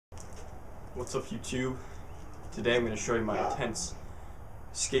What's up, YouTube? Today I'm going to show you my intense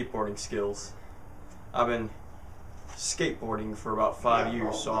skateboarding skills. I've been skateboarding for about 5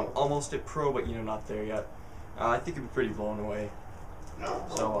 years, so I'm almost a pro, but not there yet. I think you'll be pretty blown away.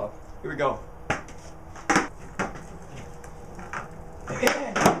 So here we go.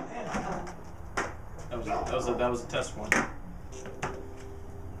 That was a test one.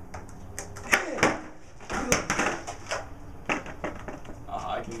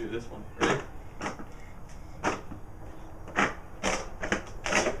 I can do this one. Ready?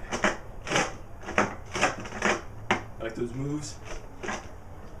 Like those moves?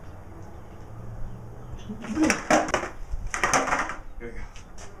 Here we go.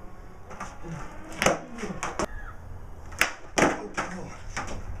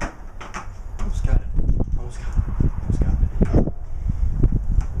 Almost got it. Almost got it. Almost got it.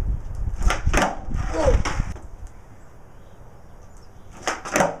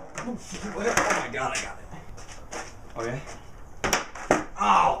 Oh my god, I got it. Okay.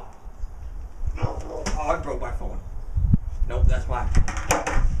 Ow! Oh, I broke my phone. Nope, that's mine.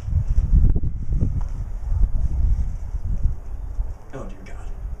 Oh dear God.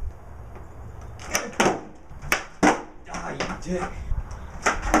 Ah, you dick.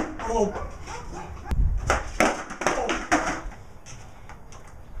 Oh.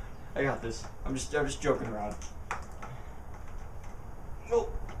 I got this. I'm just joking around. No.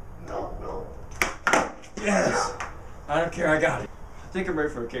 No. Yes. I don't care. I got it. I think I'm ready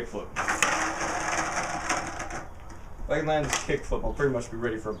for a kickflip. If I can land this kickflip, I'll pretty much be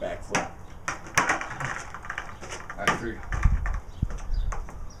ready for a backflip. Alright, 3.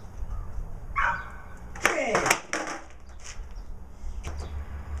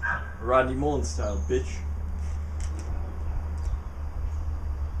 Rodney Mullen style, bitch.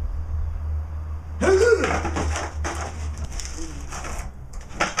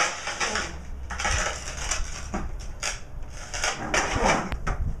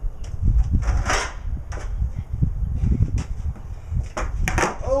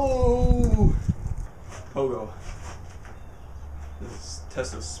 Oh! Pogo. This is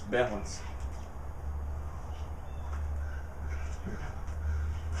test of balance.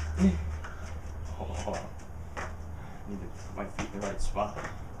 Oh, I need to put my feet in the right spot.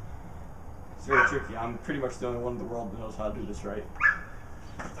 It's very tricky. I'm pretty much the only one in the world that knows how to do this right.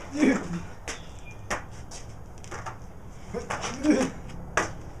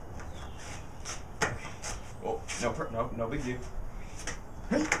 Oh, no big deal.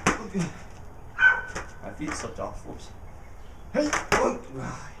 My feet slipped off. Whoops.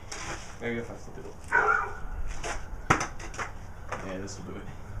 Maybe if I flip it up. Yeah, this will do it.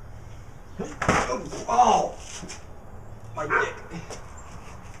 Oh! My dick.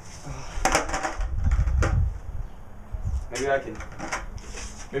 Maybe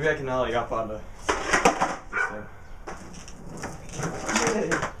I can ollie up onto this thing.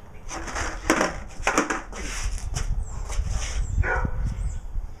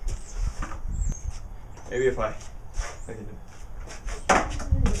 Maybe if I can do.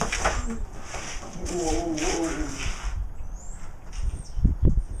 Whoa.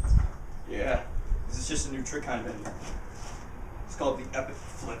 Yeah, this is just a new trick I'm in. It's called the epic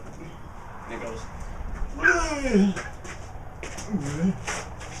flip. And it goes.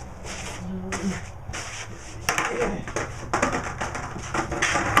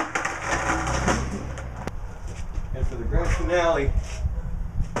 And for the grand finale,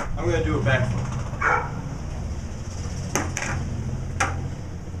 I'm going to do a backflip.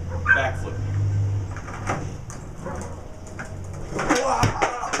 Backflip.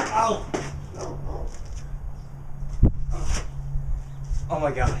 Ow! Oh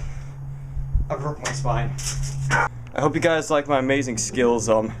my god. I broke my spine. I hope you guys like my amazing skills.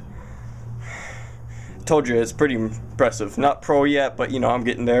 Told you it's pretty impressive. Not pro yet, but I'm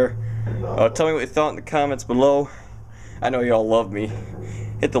getting there. Tell me what you thought in the comments below. I know y'all love me.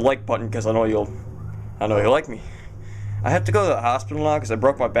 Hit the like button because I know you like me. I have to go to the hospital now because I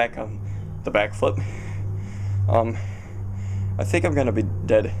broke my back on the backflip. I think I'm gonna be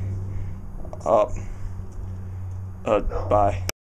dead. Bye.